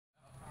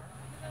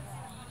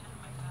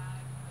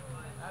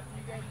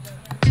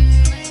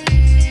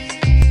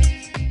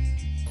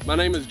My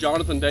name is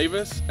Jonathan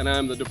Davis, and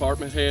I'm the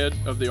department head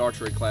of the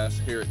archery class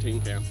here at Team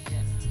Camp.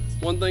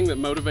 One thing that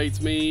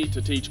motivates me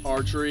to teach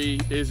archery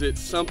is it's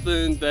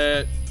something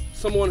that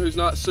someone who's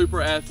not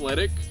super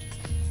athletic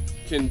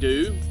can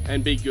do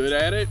and be good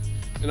at it.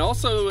 And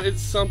also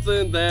it's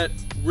something that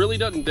really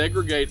doesn't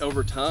degrade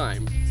over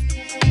time.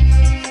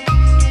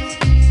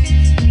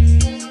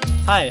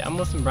 Hi, I'm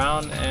Wilson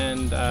Brown,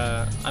 and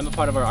I'm a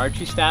part of our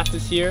archery staff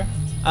this year.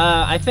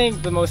 I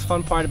think the most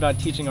fun part about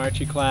teaching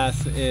archery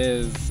class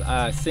is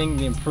seeing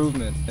the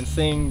improvement and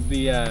seeing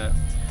the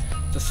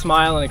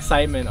smile and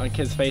excitement on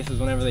kids' faces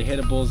whenever they hit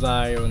a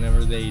bullseye or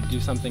whenever they do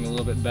something a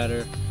little bit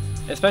better,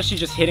 especially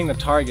just hitting the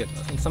target.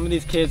 And some of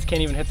these kids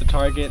can't even hit the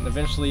target, and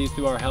eventually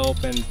through our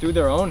help and through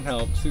their own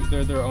help,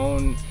 through their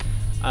own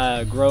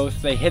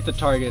growth, they hit the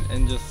target,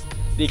 and just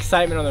the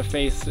excitement on their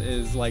face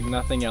is like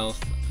nothing else.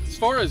 As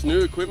far as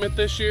new equipment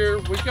this year,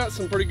 we've got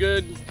some pretty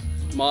good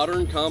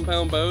modern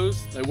compound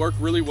bows. They work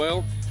really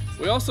well.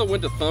 We also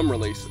went to thumb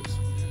releases.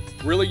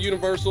 Really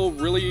universal,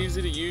 really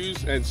easy to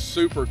use, and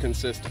super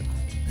consistent.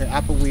 I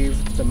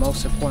believe the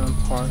most important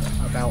part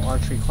about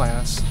archery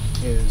class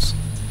is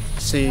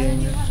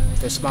seeing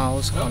the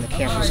smiles on the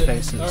campers'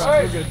 faces.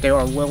 They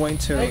are willing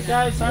to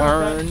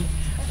learn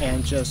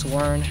and just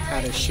learn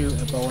how to shoot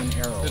a bow and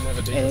arrow.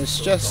 And it's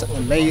just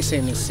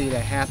amazing to see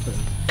that happen.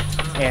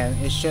 And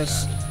it's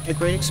just a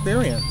great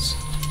experience.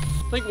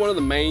 I think one of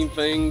the main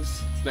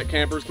things that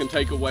campers can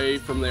take away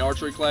from the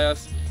archery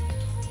class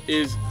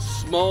is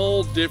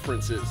small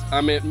differences.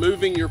 I mean,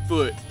 moving your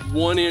foot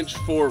 1 inch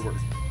forward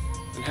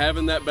and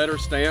having that better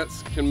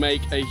stance can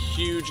make a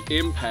huge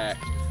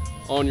impact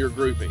on your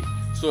grouping.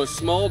 So a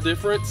small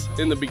difference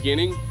in the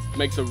beginning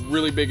makes a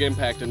really big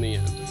impact in the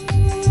end.